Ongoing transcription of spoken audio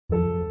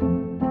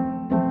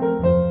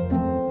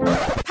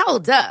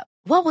Hold up.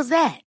 What was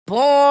that?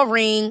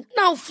 Boring.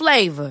 No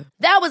flavor.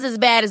 That was as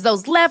bad as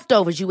those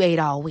leftovers you ate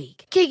all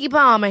week. Keke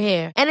Palmer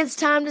here, and it's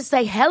time to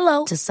say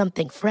hello to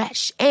something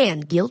fresh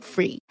and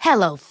guilt-free.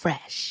 Hello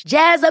Fresh.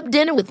 Jazz up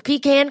dinner with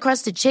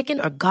pecan-crusted chicken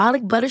or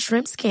garlic butter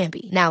shrimp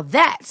scampi. Now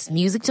that's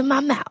music to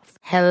my mouth.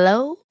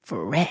 Hello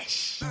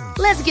Fresh.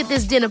 Let's get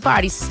this dinner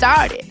party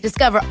started.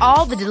 Discover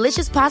all the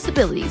delicious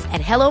possibilities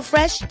at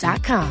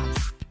hellofresh.com.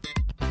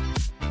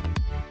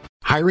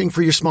 Hiring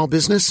for your small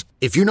business?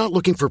 If you're not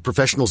looking for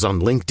professionals on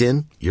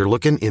LinkedIn, you're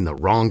looking in the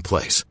wrong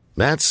place.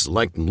 That's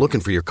like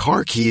looking for your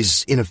car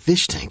keys in a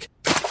fish tank.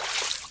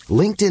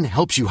 LinkedIn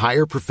helps you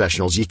hire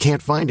professionals you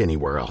can't find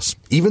anywhere else,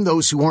 even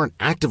those who aren't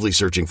actively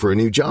searching for a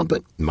new job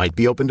but might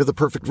be open to the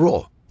perfect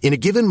role. In a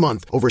given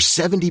month, over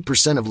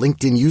 70% of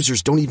LinkedIn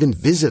users don't even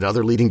visit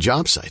other leading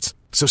job sites.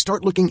 So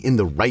start looking in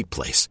the right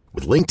place.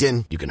 With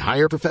LinkedIn, you can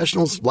hire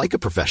professionals like a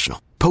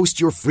professional.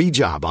 Post your free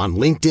job on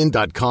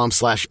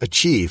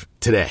linkedin.com/achieve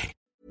today.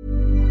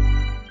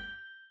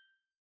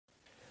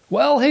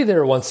 Well, hey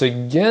there once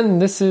again.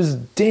 This is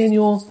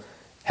Daniel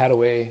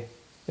Hadaway,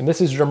 and this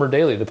is Drummer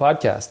Daily, the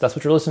podcast. That's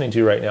what you're listening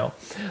to right now.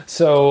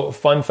 So,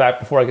 fun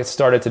fact before I get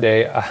started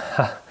today,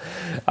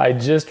 I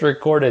just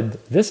recorded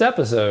this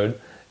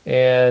episode,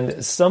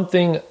 and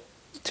something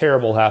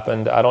terrible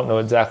happened. I don't know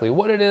exactly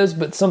what it is,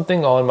 but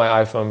something on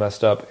my iPhone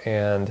messed up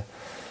and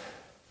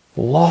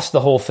lost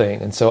the whole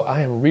thing. And so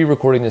I am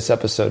re-recording this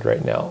episode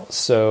right now.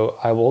 So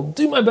I will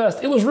do my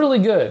best. It was really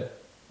good.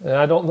 And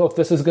I don't know if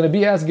this is going to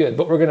be as good,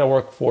 but we're going to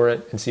work for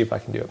it and see if I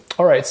can do it.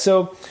 All right,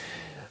 so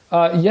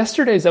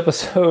yesterday's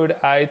episode,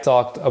 I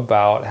talked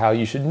about how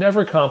you should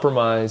never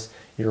compromise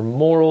your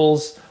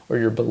morals or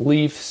your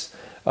beliefs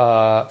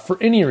for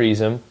any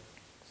reason.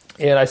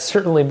 And I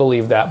certainly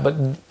believe that, but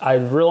I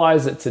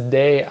realize that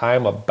today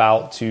I'm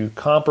about to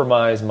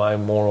compromise my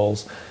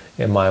morals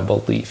and my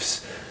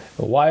beliefs.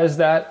 Why is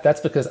that? That's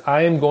because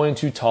I am going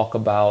to talk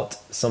about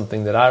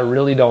something that I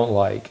really don't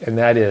like, and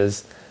that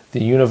is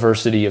the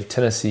University of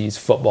Tennessee's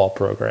football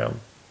program.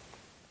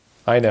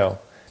 I know,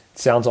 it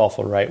sounds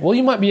awful, right? Well,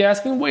 you might be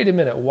asking, wait a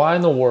minute, why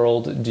in the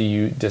world do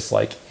you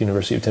dislike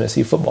University of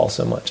Tennessee football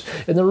so much?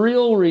 And the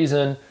real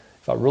reason,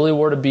 if I really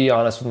were to be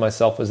honest with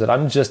myself, is that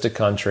I'm just a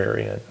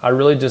contrarian. I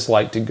really just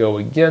like to go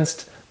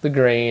against the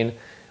grain,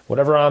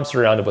 whatever I'm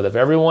surrounded with. If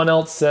everyone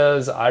else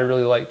says I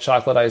really like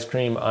chocolate ice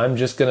cream, I'm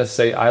just going to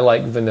say I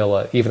like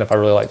vanilla, even if I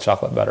really like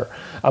chocolate better.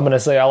 I'm going to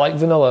say I like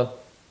vanilla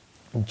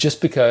just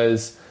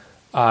because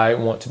I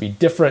want to be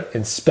different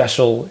and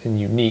special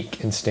and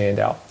unique and stand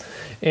out.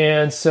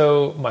 And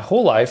so my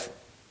whole life,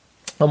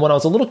 when I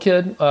was a little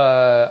kid,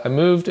 I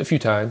moved a few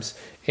times,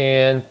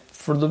 and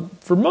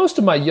for most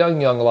of my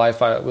young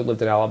life, I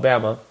lived in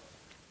Alabama,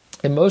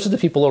 and most of the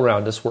people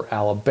around us were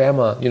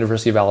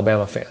University of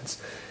Alabama fans.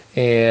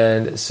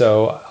 And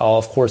so,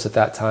 of course, at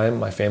that time,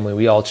 my family,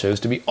 we all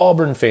chose to be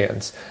Auburn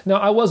fans. Now,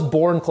 I was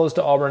born close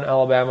to Auburn,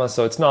 Alabama,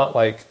 so it's not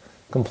like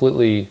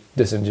completely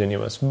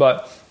disingenuous,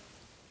 but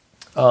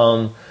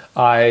a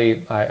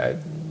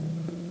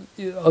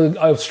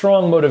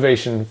strong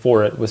motivation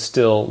for it was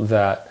still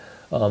that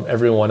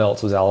everyone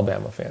else was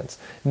Alabama fans.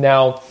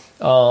 Now,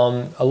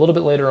 a little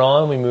bit later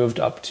on, we moved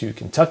up to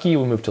Kentucky.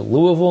 We moved to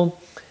Louisville.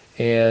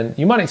 And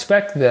you might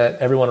expect that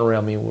everyone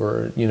around me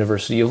were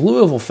University of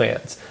Louisville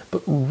fans.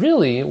 But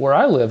really, where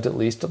I lived at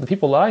least, the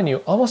people that I knew,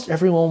 almost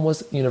everyone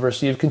was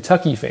University of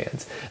Kentucky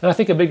fans. And I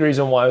think a big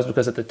reason why was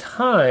because at the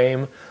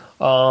time,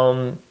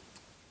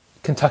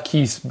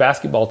 Kentucky's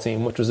basketball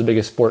team, which was the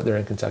biggest sport there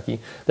in Kentucky,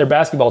 their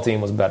basketball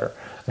team was better.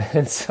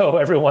 And so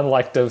everyone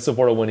liked to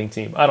support a winning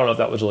team. I don't know if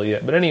that was really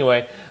it. But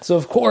anyway, so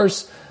of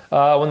course,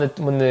 when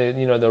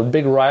the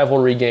big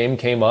rivalry game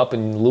came up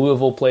and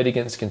Louisville played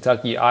against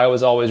Kentucky, I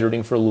was always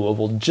rooting for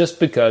Louisville just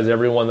because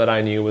everyone that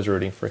I knew was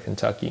rooting for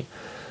Kentucky.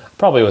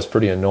 Probably was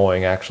pretty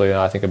annoying, actually,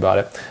 now I think about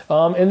it.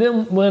 And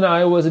then when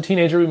I was a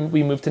teenager,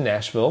 we moved to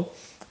Nashville,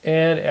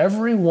 and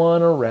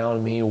everyone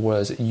around me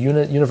was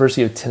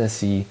University of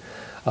Tennessee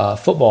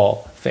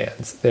football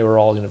fans. They were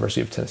all University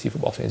of Tennessee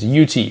football fans,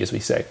 UT as we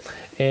say.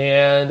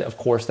 And of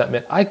course that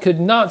meant I could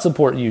not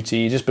support UT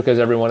just because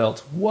everyone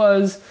else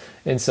was.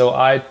 And so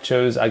I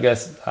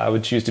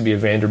would choose to be a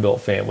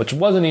Vanderbilt fan, which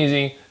wasn't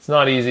easy. It's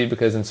not easy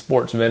because in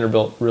sports,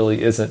 Vanderbilt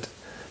really isn't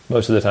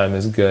most of the time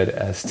as good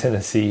as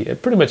Tennessee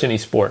at pretty much any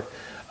sport.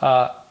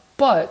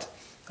 But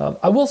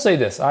I will say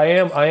this, I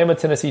am a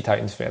Tennessee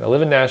Titans fan. I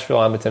live in Nashville,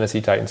 I'm a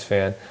Tennessee Titans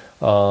fan.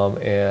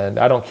 And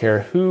I don't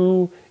care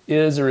who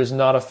is or is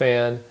not a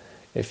fan.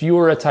 If you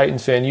are a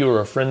Titans fan, you are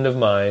a friend of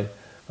mine.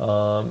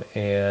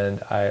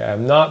 And I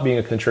am not being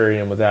a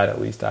contrarian with that, at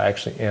least. I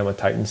actually am a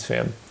Titans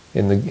fan.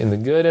 In the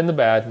good and the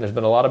bad. There's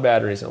been a lot of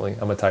bad recently.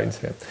 I'm a Titans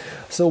fan.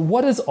 So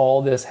what does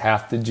all this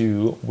have to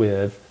do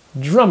with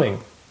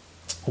drumming?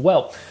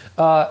 Well,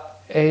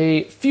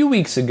 a few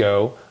weeks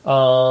ago,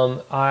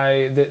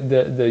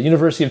 the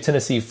University of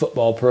Tennessee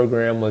football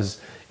program was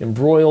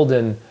embroiled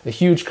in a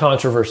huge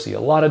controversy,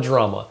 a lot of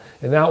drama,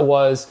 and that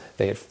was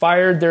they had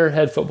fired their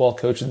head football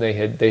coach, and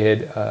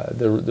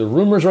the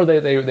rumors were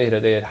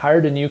they had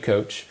hired a new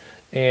coach,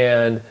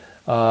 and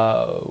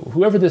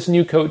whoever this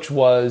new coach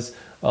was,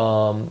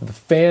 the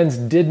fans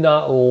did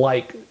not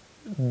like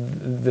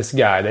this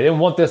guy. They didn't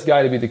want this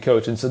guy to be the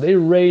coach. And so they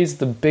raised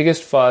the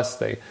biggest fuss.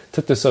 They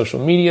took to social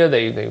media.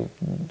 They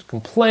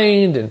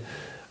complained, and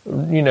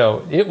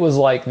it was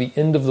like the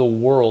end of the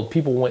world.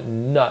 People went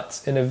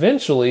nuts. And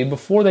eventually,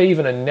 before they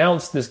even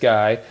announced this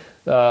guy,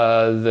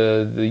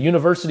 the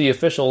university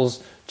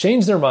officials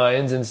changed their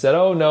minds and said,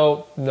 "Oh,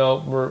 no,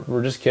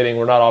 we're just kidding.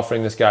 We're not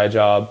offering this guy a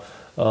job."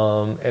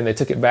 And they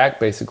took it back,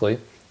 basically,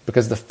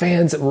 because the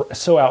fans were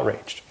so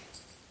outraged.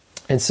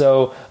 And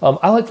so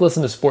I like to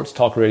listen to sports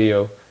talk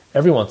radio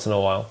every once in a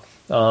while.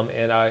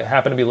 And I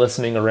happened to be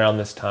listening around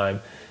this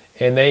time.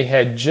 And they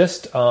had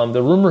just,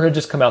 the rumor had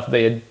just come out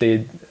that they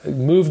had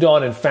moved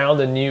on and found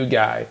a new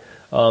guy.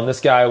 This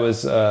guy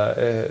was,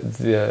 I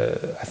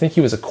think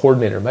he was a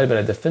coordinator, might have been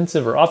a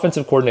defensive or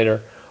offensive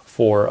coordinator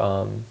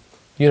for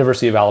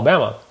University of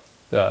Alabama,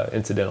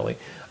 incidentally.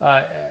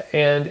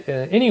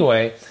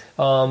 Anyway,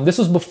 this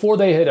was before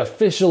they had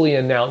officially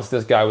announced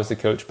this guy was the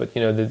coach, but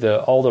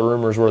all the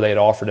rumors were they had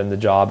offered him the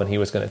job and he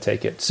was going to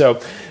take it. So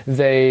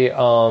they,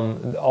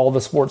 all the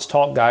sports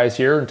talk guys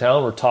here in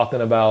town were talking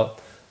about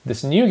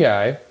this new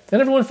guy,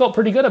 and everyone felt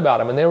pretty good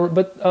about him.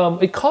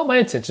 And it caught my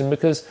attention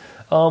because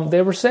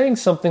they were saying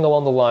something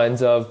along the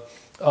lines of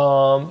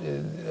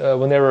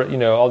when they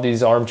were, all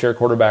these armchair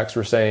quarterbacks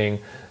were saying,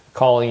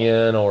 calling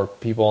in, or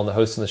people on the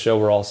host of the show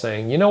were all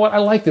saying, "You know what? I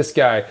like this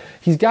guy.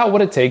 He's got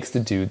what it takes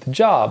to do the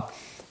job."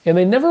 And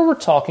they never were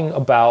talking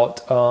about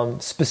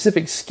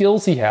specific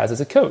skills he has as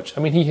a coach.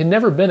 I mean, he had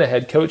never been a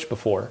head coach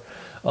before.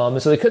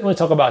 And so they couldn't really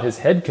talk about his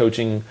head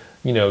coaching,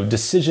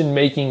 decision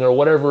making or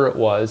whatever it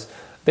was.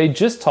 They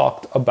just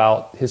talked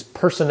about his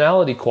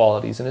personality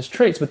qualities and his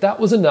traits, but that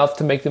was enough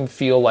to make them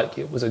feel like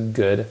it was a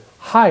good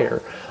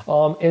hire.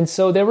 And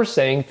so they were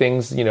saying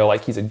things,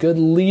 like he's a good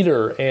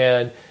leader,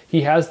 and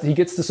he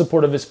gets the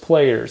support of his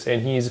players,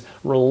 and he's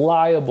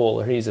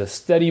reliable, or he's a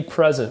steady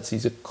presence,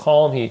 he's a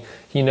calm,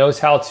 he knows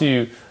how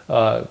to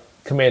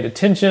command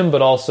attention,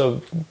 but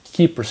also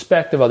keep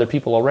respect of other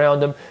people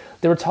around him.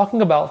 They were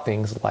talking about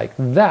things like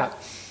that.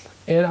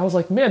 And I was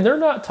like, man, they're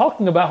not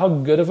talking about how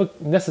good of a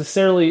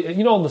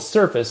necessarily, on the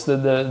surface,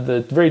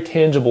 the very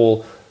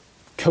tangible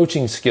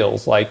coaching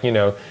skills. Like,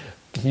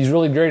 he's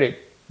really great at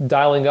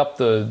dialing up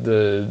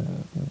the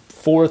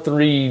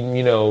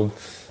 4-3,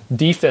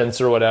 defense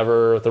or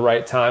whatever at the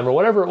right time or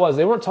whatever it was.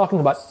 They weren't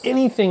talking about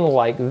anything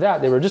like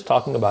that. They were just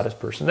talking about his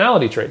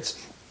personality traits.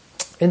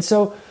 And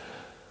so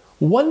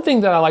one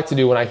thing that I like to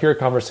do when I hear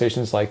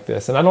conversations like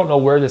this, and I don't know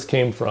where this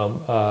came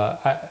from,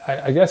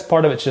 I guess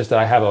part of it's just that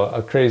I have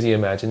a crazy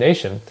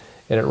imagination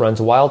and it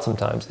runs wild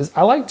sometimes, is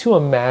I like to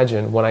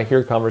imagine when I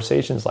hear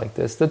conversations like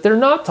this that they're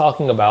not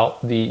talking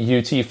about the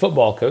UT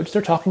football coach,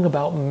 they're talking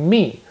about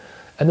me.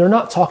 And they're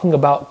not talking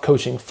about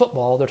coaching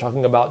football, they're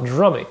talking about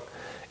drumming.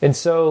 And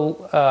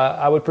so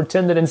I would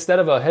pretend that instead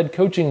of a head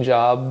coaching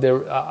job,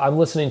 I'm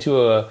listening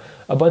to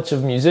a bunch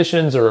of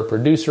musicians or a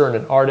producer and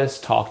an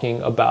artist talking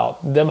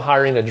about them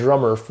hiring a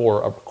drummer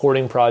for a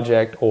recording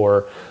project,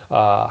 or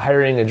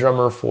hiring a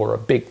drummer for a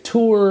big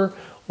tour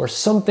or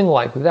something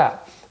like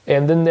that.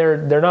 And then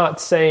they're not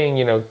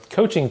saying,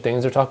 coaching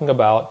things. They're talking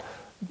about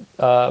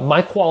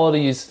my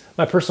qualities,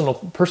 my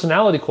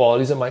personality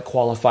qualities that might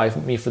qualify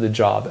me for the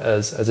job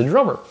as a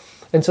drummer.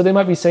 And so they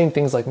might be saying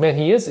things like, man,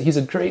 he's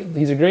a great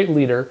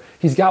leader.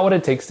 He's got what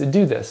it takes to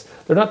do this.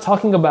 They're not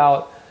talking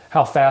about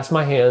how fast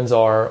my hands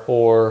are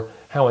or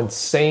how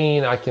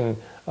insane I can,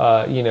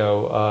 run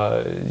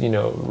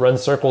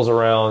circles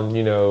around,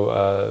 I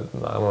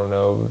don't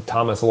know,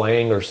 Thomas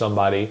Lang or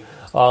somebody.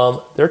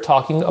 They're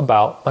talking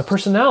about my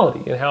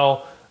personality and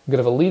how good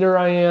of a leader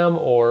I am,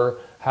 or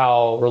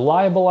how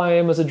reliable I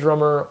am as a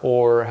drummer,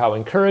 or how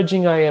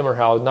encouraging I am, or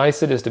how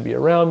nice it is to be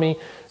around me,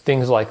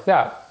 things like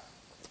that.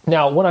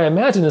 Now, when I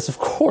imagine this, of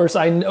course,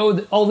 I know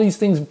that all these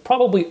things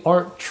probably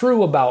aren't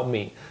true about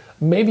me.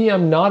 Maybe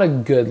I'm not a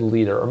good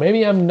leader, or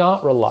maybe I'm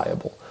not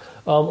reliable,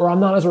 or I'm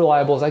not as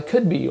reliable as I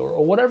could be,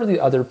 or whatever the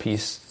other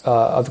piece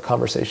of the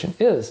conversation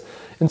is.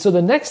 And so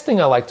the next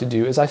thing I like to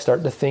do is I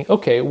start to think,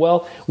 okay,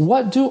 well,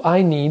 what do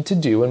I need to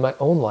do in my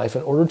own life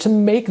in order to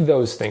make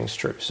those things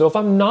true? So if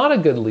I'm not a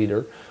good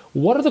leader,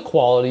 what are the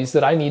qualities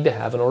that I need to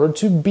have in order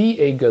to be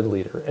a good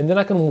leader? And then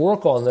I can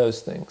work on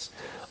those things.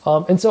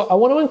 And so I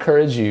want to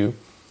encourage you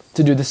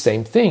to do the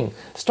same thing.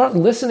 Start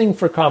listening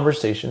for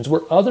conversations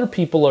where other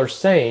people are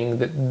saying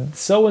that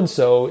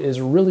so-and-so is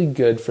really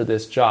good for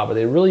this job, or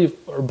they really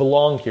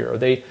belong here,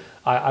 or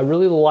I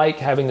really like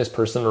having this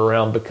person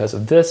around because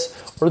of this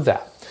or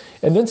that.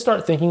 And then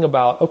start thinking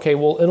about, okay,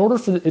 well, in order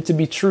for it to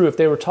be true, if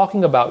they were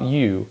talking about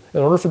you, in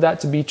order for that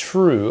to be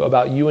true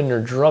about you and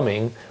your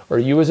drumming, or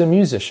you as a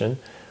musician,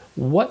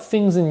 what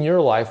things in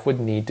your life would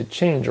need to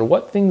change, or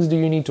what things do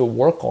you need to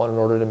work on in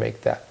order to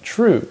make that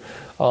true?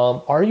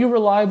 Are you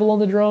reliable on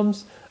the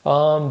drums?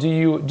 Do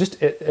you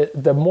just at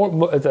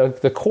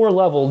the core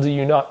level? Do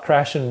you not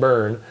crash and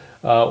burn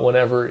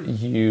whenever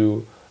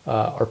you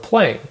are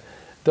playing?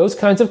 Those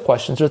kinds of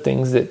questions are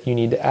things that you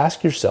need to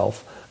ask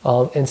yourself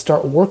and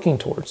start working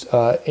towards.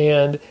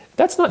 And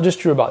that's not just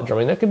true about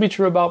drumming. That can be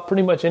true about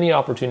pretty much any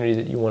opportunity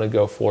that you want to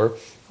go for,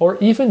 or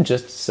even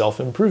just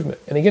self-improvement.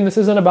 And again, this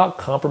isn't about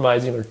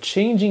compromising or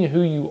changing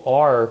who you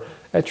are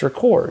at your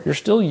core. You're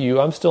still you,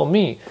 I'm still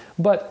me.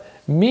 But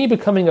me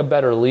becoming a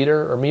better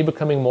leader or me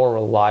becoming more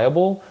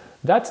reliable,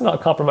 that's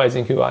not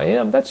compromising who I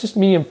am. That's just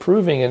me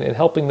improving and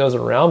helping those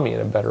around me in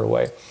a better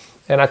way.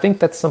 And I think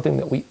that's something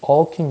that we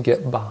all can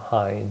get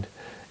behind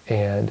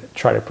and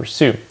try to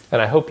pursue.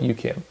 And I hope you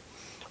can.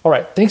 All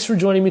right, thanks for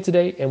joining me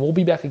today, and we'll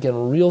be back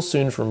again real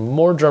soon for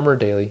more Drummer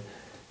Daily.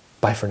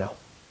 Bye for now.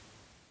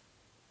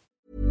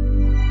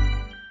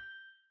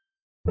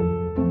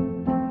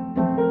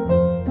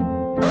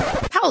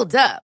 Hold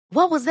up.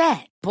 What was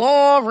that?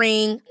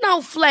 Boring.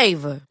 No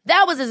flavor.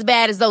 That was as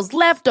bad as those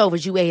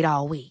leftovers you ate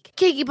all week.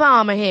 Keke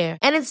Palmer here,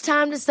 and it's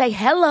time to say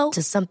hello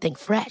to something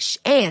fresh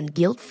and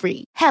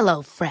guilt-free.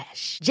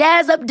 HelloFresh.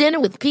 Jazz up dinner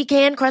with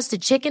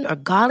pecan-crusted chicken or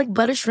garlic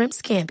butter shrimp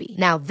scampi.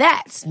 Now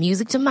that's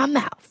music to my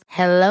mouth.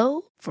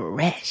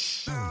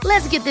 HelloFresh.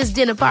 Let's get this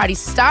dinner party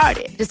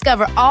started.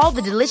 Discover all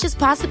the delicious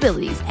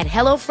possibilities at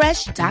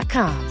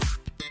HelloFresh.com.